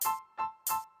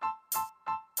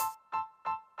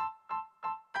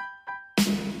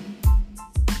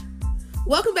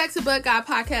Welcome back to But God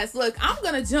Podcast. Look, I'm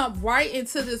going to jump right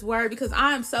into this word because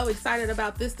I am so excited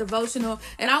about this devotional.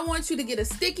 And I want you to get a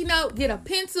sticky note, get a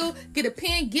pencil, get a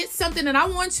pen, get something. And I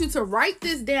want you to write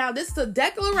this down. This is a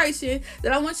declaration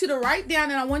that I want you to write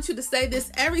down. And I want you to say this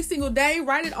every single day.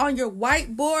 Write it on your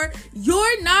whiteboard.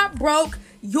 You're not broke.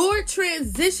 You're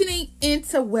transitioning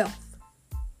into wealth.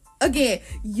 Again,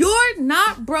 you're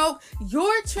not broke.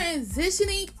 You're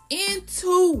transitioning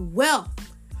into wealth.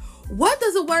 What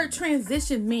does the word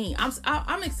transition mean?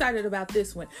 I'm excited about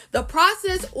this one. The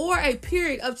process or a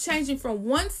period of changing from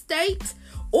one state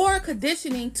or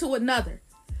conditioning to another.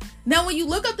 Now, when you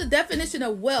look up the definition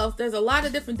of wealth, there's a lot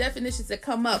of different definitions that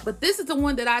come up, but this is the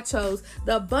one that I chose: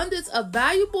 the abundance of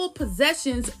valuable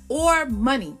possessions or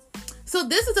money. So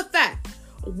this is a fact.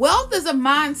 Wealth is a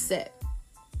mindset.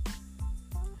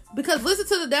 Because listen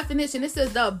to the definition. It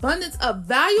says the abundance of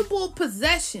valuable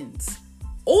possessions,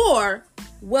 or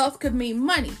wealth could mean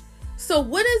money. So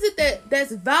what is it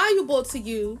that's valuable to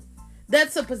you,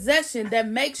 that's a possession that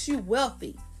makes you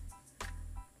wealthy?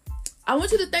 I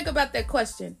want you to think about that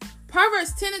question.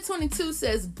 Proverbs 10:22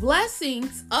 says,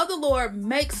 blessings of the Lord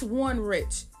makes one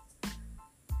rich.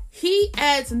 He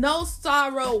adds no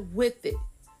sorrow with it.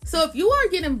 So if you are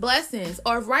getting blessings,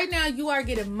 or if right now you are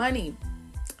getting money,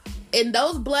 and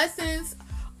those blessings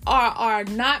are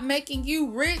not making you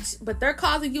rich, but they're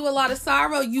causing you a lot of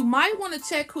sorrow, you might want to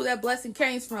check who that blessing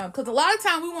came from. Because a lot of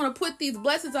times we want to put these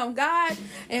blessings on God,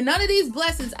 and none of these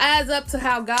blessings adds up to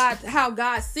how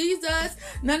God sees us.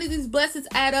 None of these blessings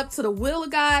add up to the will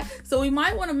of God. So we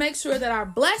might want to make sure that our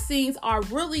blessings are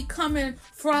really coming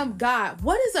from God.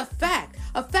 What is a fact?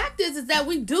 A fact is that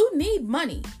we do need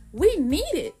money. We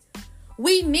need it.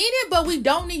 We need it, but we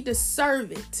don't need to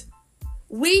serve it.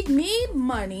 We need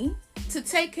money to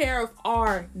take care of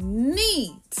our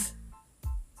needs,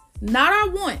 not our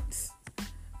wants.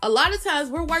 A lot of times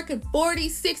we're working 40,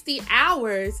 60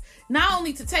 hours, not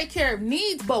only to take care of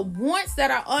needs, but wants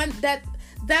that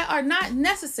are not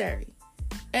necessary.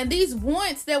 And these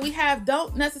wants that we have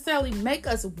don't necessarily make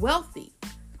us wealthy.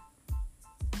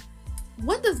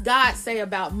 What does God say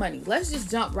about money? Let's just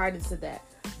jump right into that.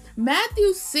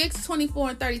 Matthew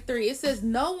 6:24-33, it says,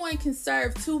 no one can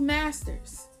serve two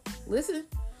masters. Listen.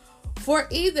 For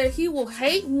either he will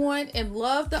hate one and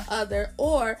love the other,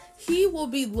 or he will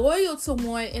be loyal to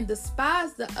one and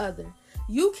despise the other.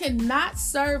 You cannot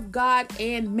serve God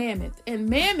and mammon. And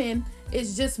mammon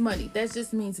is just money. That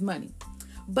just means money.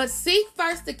 But seek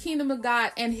first the kingdom of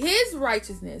God and his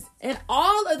righteousness, and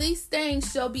all of these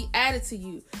things shall be added to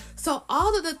you. So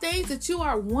all of the things that you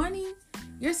are wanting,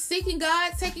 you're seeking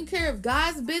God, taking care of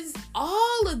God's business.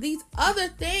 All of these other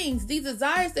things, these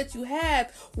desires that you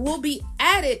have, will be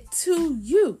added to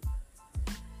you.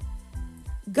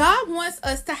 God wants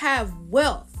us to have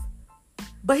wealth,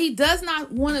 but he does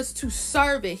not want us to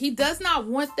serve it. He does not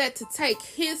want that to take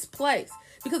his place,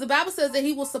 because the Bible says that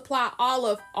he will supply all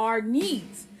of our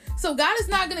needs. So God is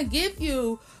not going to give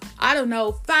you,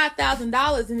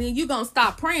 $5,000 and then you're going to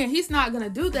stop praying. He's not going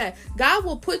to do that. God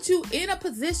will put you in a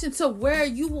position to where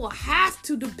you will have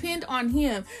to depend on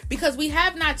him, because we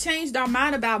have not changed our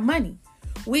mind about money.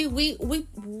 We doing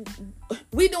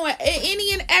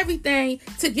any and everything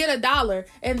to get a dollar.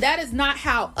 And that is not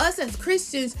how us as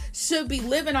Christians should be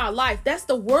living our life. That's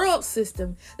the world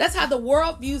system. That's how the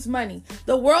world views money.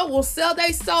 The world will sell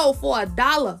their soul for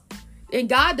 $1. And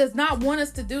God does not want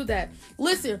us to do that.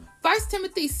 Listen, 1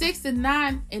 Timothy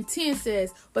 6:9-10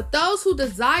 says, but those who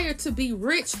desire to be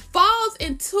rich falls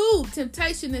into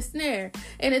temptation and snare,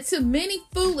 and into many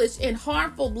foolish and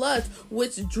harmful lusts,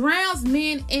 which drowns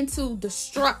men into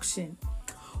destruction.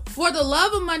 For the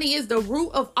love of money is the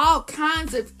root of all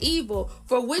kinds of evil,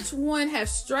 for which one have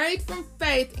strayed from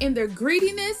faith in their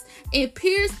greediness and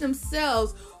pierced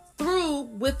themselves through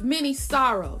with many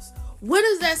sorrows. What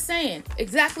is that saying?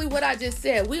 Exactly what I just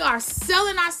said. We are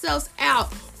selling ourselves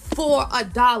out for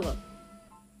 $1.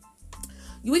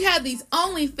 We have these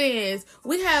OnlyFans.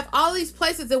 We have all these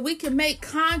places that we can make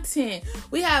content.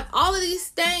 We have all of these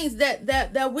things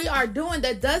that we are doing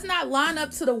that does not line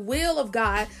up to the will of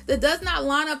God, that does not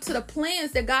line up to the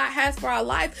plans that God has for our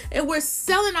life. And we're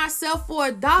selling ourselves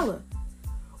for $1.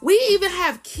 We even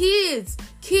have kids.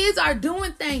 Kids are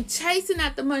doing things, chasing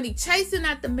at the money, chasing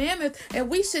at the mammoth, and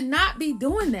we should not be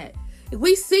doing that. If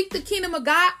we seek the kingdom of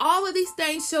God, all of these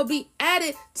things shall be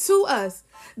added to us.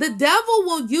 The devil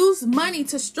will use money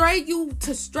to stray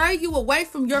you away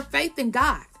from your faith in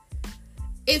God.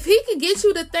 If he can get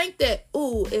you to think that,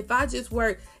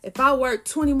 if I work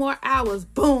 20 more hours,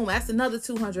 boom, that's another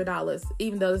 $200,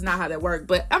 even though it's not how that works.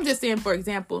 But I'm just saying, for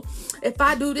example, if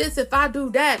I do this, if I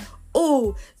do that,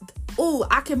 ooh,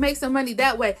 I can make some money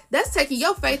that way. That's taking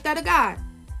your faith out of God.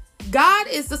 God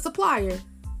is the supplier,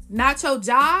 not your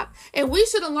job. And we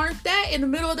should have learned that in the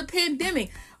middle of the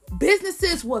pandemic.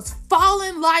 Businesses was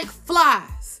falling like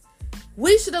flies.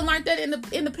 We should have learned that in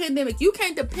the pandemic. You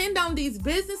can't depend on these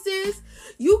businesses.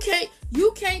 You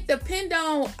can't depend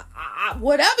on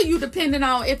whatever you depending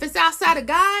on. If it's outside of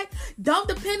God, don't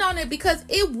depend on it, because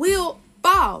it will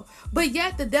fall. But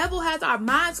yet the devil has our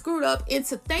mind screwed up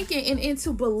into thinking and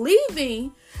into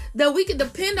believing that we can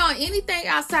depend on anything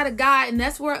outside of God, and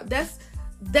that's where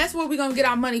we're gonna get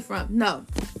our money from. No.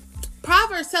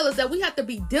 Proverbs tell us that we have to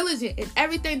be diligent in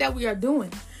everything that we are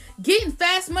doing. Getting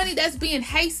fast money, that's being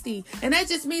hasty. And that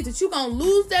just means that you're going to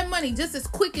lose that money just as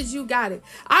quick as you got it.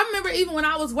 I remember even when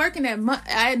I was working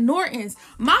at Norton's,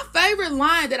 my favorite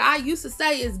line that I used to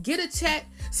say is, get a check,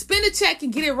 spend a check,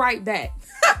 and get it right back.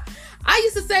 I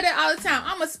used to say that all the time.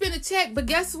 I'm going to spend a check, but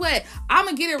guess what? I'm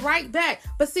going to get it right back.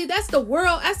 But see, that's the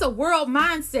world. That's a world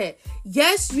mindset.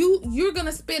 Yes, you're going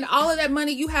to spend all of that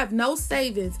money. You have no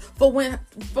savings for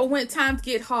when times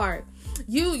get hard.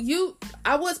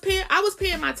 I was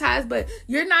paying my tithes, but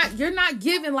you're not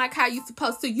giving like how you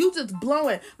supposed to. You just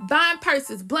blowing, buying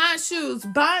purses, buying shoes,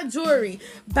 buying jewelry,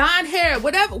 buying hair,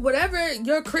 whatever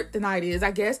your kryptonite is, I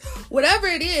guess. Whatever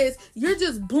it is, you're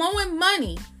just blowing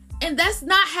money. And that's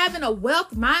not having a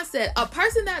wealth mindset. A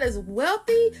person that is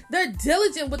wealthy, they're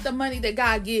diligent with the money that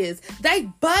God gives. They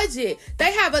budget.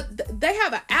 They have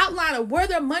an outline of where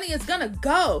their money is gonna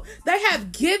go. They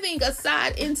have giving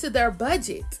aside into their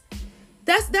budget.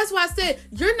 That's why I said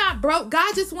you're not broke.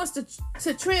 God just wants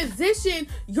to transition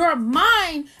your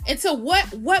mind into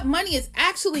what money is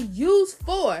actually used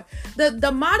for.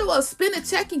 The model of spend a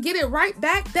check and get it right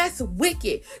back, that's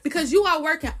wicked, because you are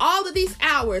working all of these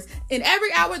hours, and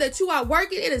every hour that you are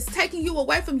working, it is taking you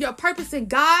away from your purpose in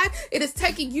God. It is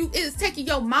taking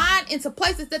your mind into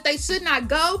places that they should not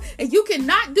go, and you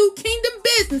cannot do kingdom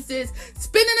businesses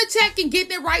spending a check and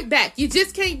getting it right back. You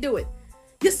just can't do it.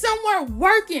 You're somewhere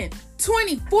working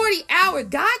 20, 40 hours.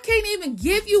 God can't even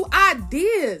give you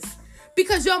ideas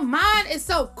because your mind is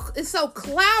so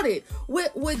clouded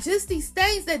with just these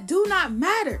things that do not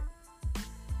matter.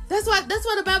 That's why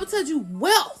the Bible tells you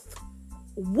wealth.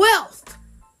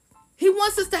 He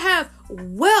wants us to have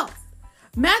wealth.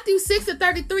 Matthew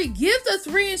 6:33 gives us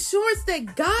reassurance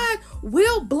that God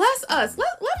will bless us.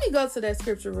 Let me go to that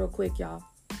scripture real quick, y'all.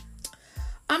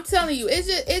 I'm telling you, it's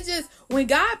just when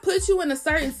God puts you in a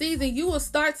certain season, you will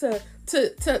start to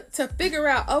figure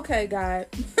out, okay, God,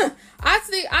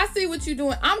 I see what you're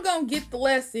doing. I'm gonna get the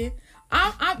lesson.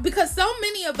 Because so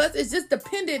many of us is just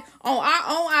dependent on our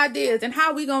own ideas and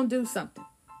how we gonna do something.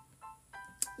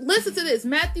 Listen to this,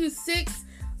 Matthew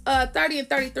 6:30 and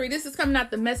 33. This is coming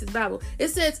out the Message Bible. It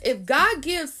says, if God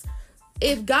gives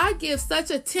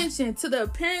such attention to the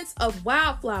appearance of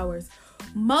wildflowers,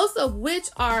 most of which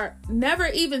are never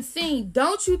even seen,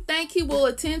 don't you think he will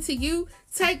attend to you,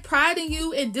 take pride in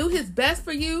you, and do his best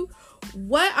for you?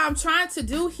 What I'm trying to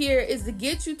do here is to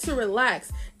get you to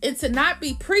relax and to not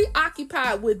be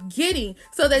preoccupied with getting,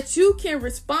 so that you can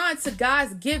respond to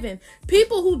God's giving.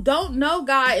 People who don't know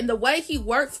God and the way he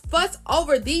works fuss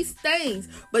over these things,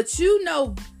 but you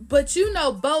know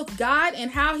both God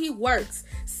and how he works.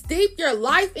 Steep your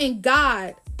life in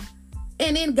God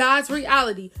and in God's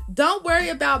reality. Don't worry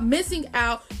about missing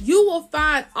out. You will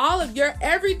find all of your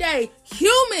everyday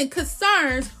human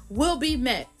concerns will be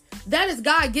met. That is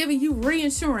God giving you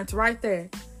reinsurance right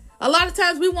there. A lot of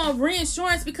times we want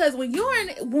reinsurance because when you're in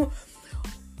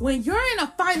a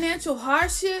financial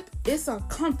hardship, it's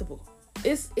uncomfortable.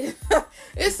 It's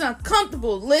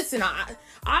uncomfortable. Listen,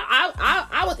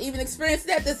 I was even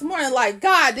experiencing that this morning. Like,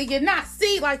 God, did you not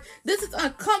see? Like, this is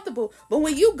uncomfortable. But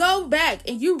when you go back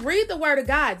and you read the word of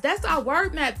God, that's our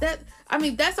word map. That's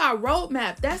our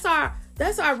roadmap.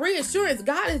 That's our reassurance.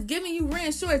 God is giving you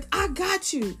reinsurance. I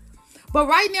got you. But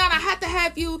right now, I have to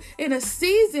have you in a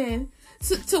season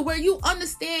to where you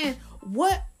understand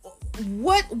what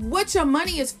your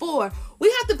money is for.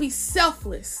 We have to be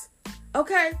selfless.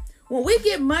 Okay? When we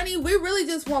get money, we really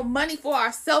just want money for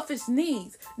our selfish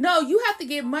needs. No, you have to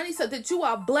get money so that you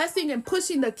are blessing and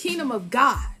pushing the kingdom of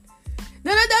God.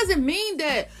 Now, that doesn't mean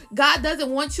that God doesn't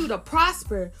want you to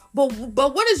prosper, but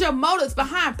what is your motives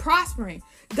behind prospering?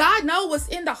 God knows what's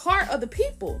in the heart of the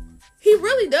people. He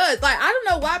really does. Like, I don't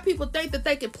know why people think that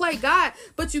they can play God,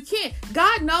 but you can't.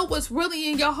 God knows what's really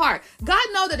in your heart. God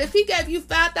knows that if he gave you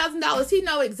 $5,000, he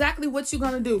knows exactly what you're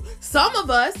going to do. Some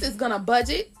of us is going to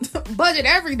budget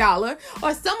every dollar,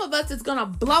 or some of us is going to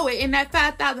blow it, and that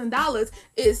 $5,000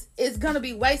 is going to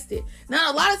be wasted.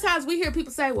 Now, a lot of times we hear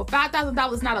people say, well,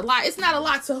 $5,000 is not a lot. It's not a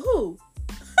lot to who?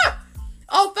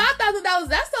 Oh, $5,000,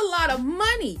 that's a lot of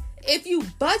money if you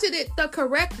budget it the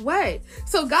correct way.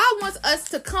 So God wants us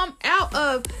to come out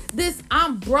of this,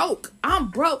 I'm broke,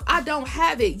 I don't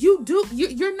have it.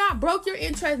 You're not broke, you're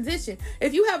in transition.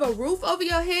 If you have a roof over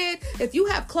your head, if you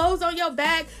have clothes on your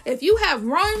back, if you have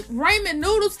ramen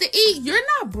noodles to eat, you're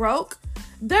not broke.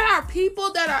 There are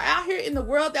people that are out here in the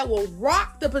world that will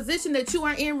rock the position that you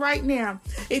are in right now.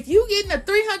 If you getting a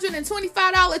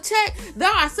 $325 check, there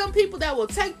are some people that will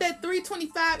take that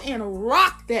 $325 and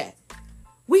rock that.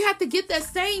 We have to get that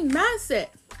same mindset.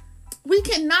 We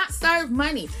cannot serve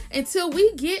money until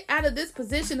we get out of this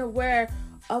position of where,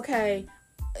 okay,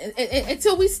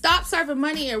 until we stop serving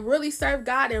money and really serve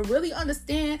God and really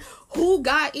understand who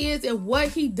God is and what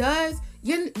he does,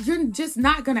 you're just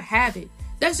not going to have it.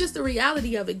 That's just the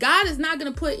reality of it. God is not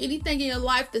going to put anything in your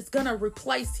life that's going to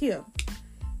replace him.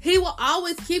 He will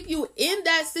always keep you in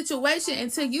that situation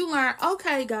until you learn,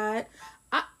 okay, God,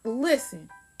 listen,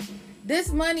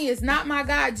 this money is not my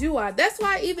God, you are. That's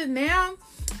why even now,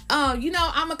 I'm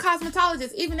a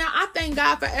cosmetologist. Even now, I thank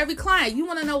God for every client. You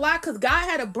want to know why? Because God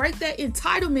had to break that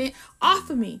entitlement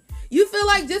off of me. You feel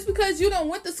like just because you done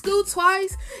went to school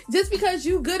twice, just because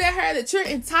you good at hair, that you're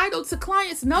entitled to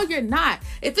clients? No, you're not.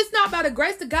 If it's not by the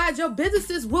grace of God, your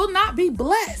businesses will not be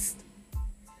blessed.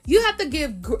 You have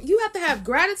to have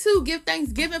gratitude, give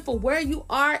thanksgiving for where you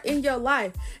are in your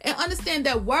life, and understand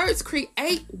that words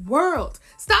create worlds.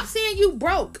 Stop saying you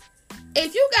broke.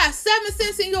 If you got 7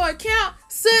 cents in your account,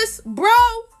 sis, bro,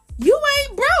 you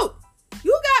ain't broke.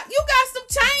 You got some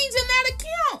change in that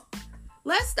account.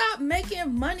 Let's stop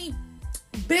making money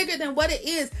bigger than what it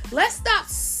is. Let's stop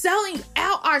selling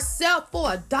out ourselves for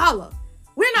 $1.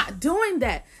 We're not doing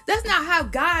that. That's not how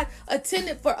God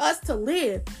intended for us to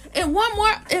live. And one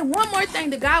more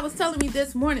thing that God was telling me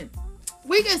this morning.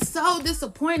 We get so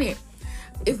disappointed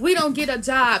if we don't get a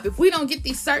job, if we don't get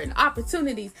these certain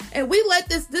opportunities, and we let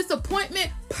this disappointment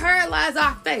paralyze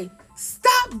our faith.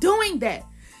 Stop doing that.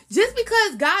 Just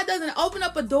because God doesn't open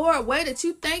up a door a way that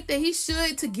you think that he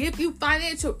should to give you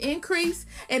financial increase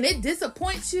and it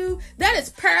disappoints you, that is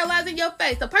paralyzing your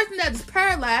faith. A person that is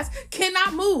paralyzed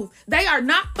cannot move. They are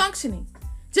not functioning.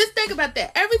 Just think about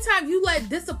that. Every time you let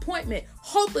disappointment,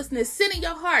 hopelessness sit in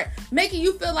your heart, making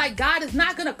you feel like God is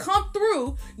not going to come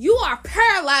through, you are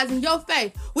paralyzing your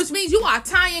faith, which means you are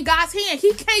tying God's hand.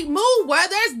 He can't move where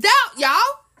there's doubt,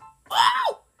 y'all.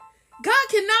 Oh! God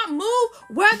cannot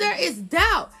move where there is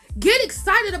doubt. Get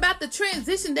excited about the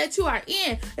transition that you are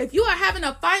in. If you are having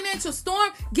a financial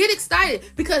storm, get excited,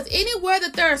 because anywhere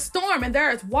that there is storm and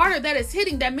there is water that is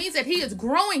hitting, that means that he is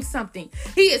growing something.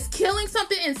 He is killing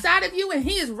something inside of you and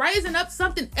he is raising up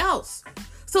something else.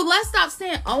 So let's stop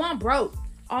saying, oh, I'm broke.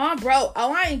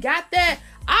 Oh, I ain't got that.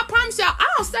 I promise y'all, I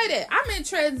don't say that. I'm in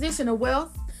transition of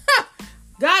wealth.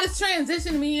 God is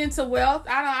transitioning me into wealth.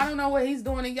 I don't know what he's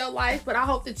doing in your life, but I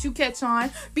hope that you catch on,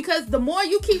 because the more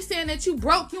you keep saying that you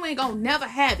broke, you ain't gonna never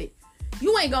have it.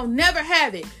 You ain't gonna never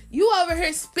have it. You over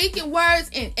here speaking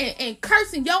words and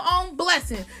cursing your own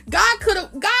blessing. God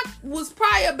was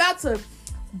probably about to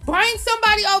bring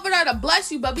somebody over there to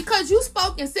bless you, but because you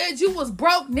spoke and said you was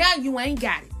broke, now you ain't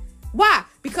got it. Why?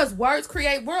 Because words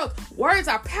create worlds. Words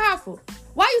are powerful.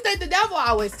 Why you think the devil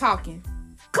always talking?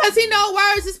 Because he knows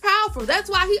words is powerful. That's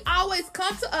why he always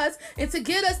comes to us and to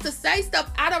get us to say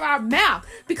stuff out of our mouth.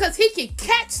 Because he can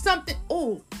catch something.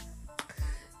 Oh,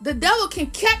 the devil can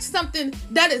catch something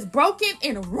that is broken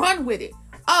and run with it.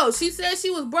 Oh, she said she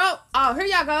was broke. Oh, here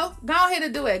y'all go. Go ahead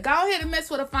and do it. Go ahead and mess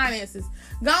with the finances.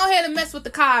 Go ahead and mess with the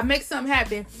car. Make something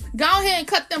happen. Go ahead and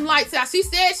cut them lights out. She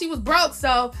said she was broke,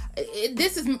 so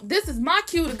this is my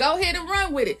cue to go ahead and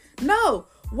run with it. No,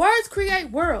 words create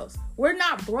worlds. We're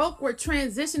not broke. We're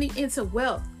transitioning into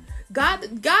wealth. God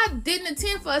didn't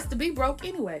intend for us to be broke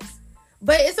anyways.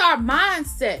 But it's our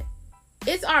mindset.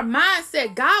 It's our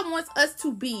mindset. God wants us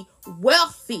to be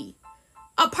wealthy.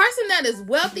 A person that is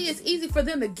wealthy, it's easy for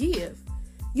them to give.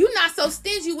 You're not so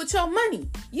stingy with your money.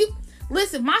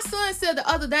 Listen, my son said the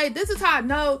other day, this is how I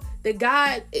know that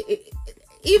God,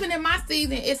 even in my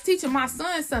season, is teaching my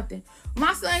son something.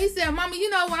 My son, he said, Mama,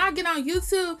 when I get on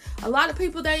YouTube, a lot of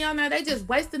people they on there, they just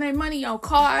wasting their money on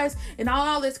cars and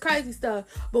all this crazy stuff.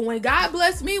 But when God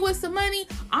bless me with some money,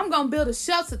 I'm going to build a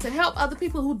shelter to help other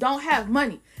people who don't have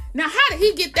money. Now, how did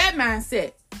he get that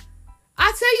mindset?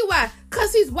 I tell you why.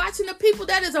 Because he's watching the people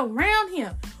that is around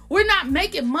him. We're not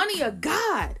making money a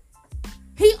God.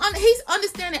 He's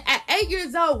understanding at 8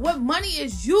 years old what money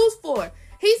is used for.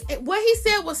 What he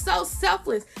said was so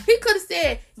selfless. He could have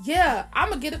said, yeah, I'm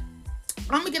going to get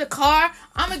I'm going to get a car.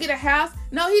 I'm going to get a house.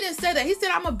 No, he didn't say that. He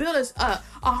said, I'm going to build a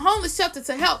homeless shelter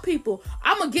to help people.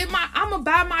 I'm going to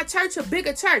buy my church a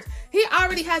bigger church. He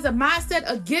already has a mindset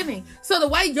of giving. So the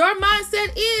way your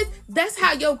mindset is, that's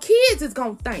how your kids is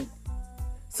going to think.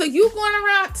 So you going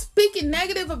around speaking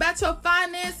negative about your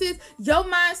finances, your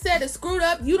mindset is screwed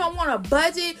up. You don't want to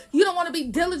budget. You don't want to be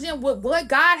diligent with what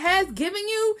God has given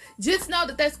you. Just know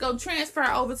that that's going to transfer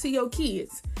over to your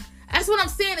kids. That's what I'm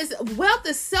saying is wealth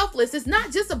is selfless. It's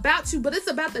not just about you, but it's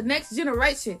about the next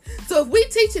generation. So if we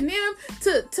teaching them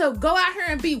to go out here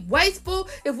and be wasteful,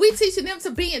 if we teaching them to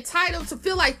be entitled, to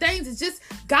feel like things is just,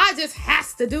 God just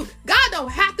has to do. God don't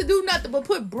have to do nothing but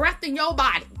put breath in your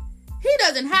body. He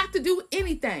doesn't have to do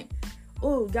anything.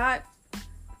 Oh, God.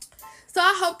 So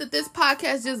I hope that this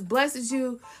podcast just blesses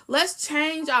you. Let's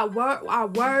change our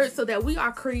words so that we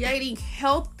are creating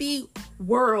healthy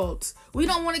worlds. We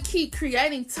don't want to keep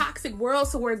creating toxic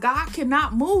worlds so where God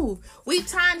cannot move. We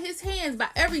tying his hands by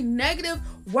every negative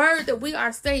word that we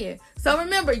are saying. So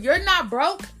remember, you're not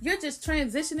broke. You're just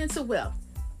transitioning to wealth.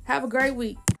 Have a great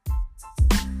week.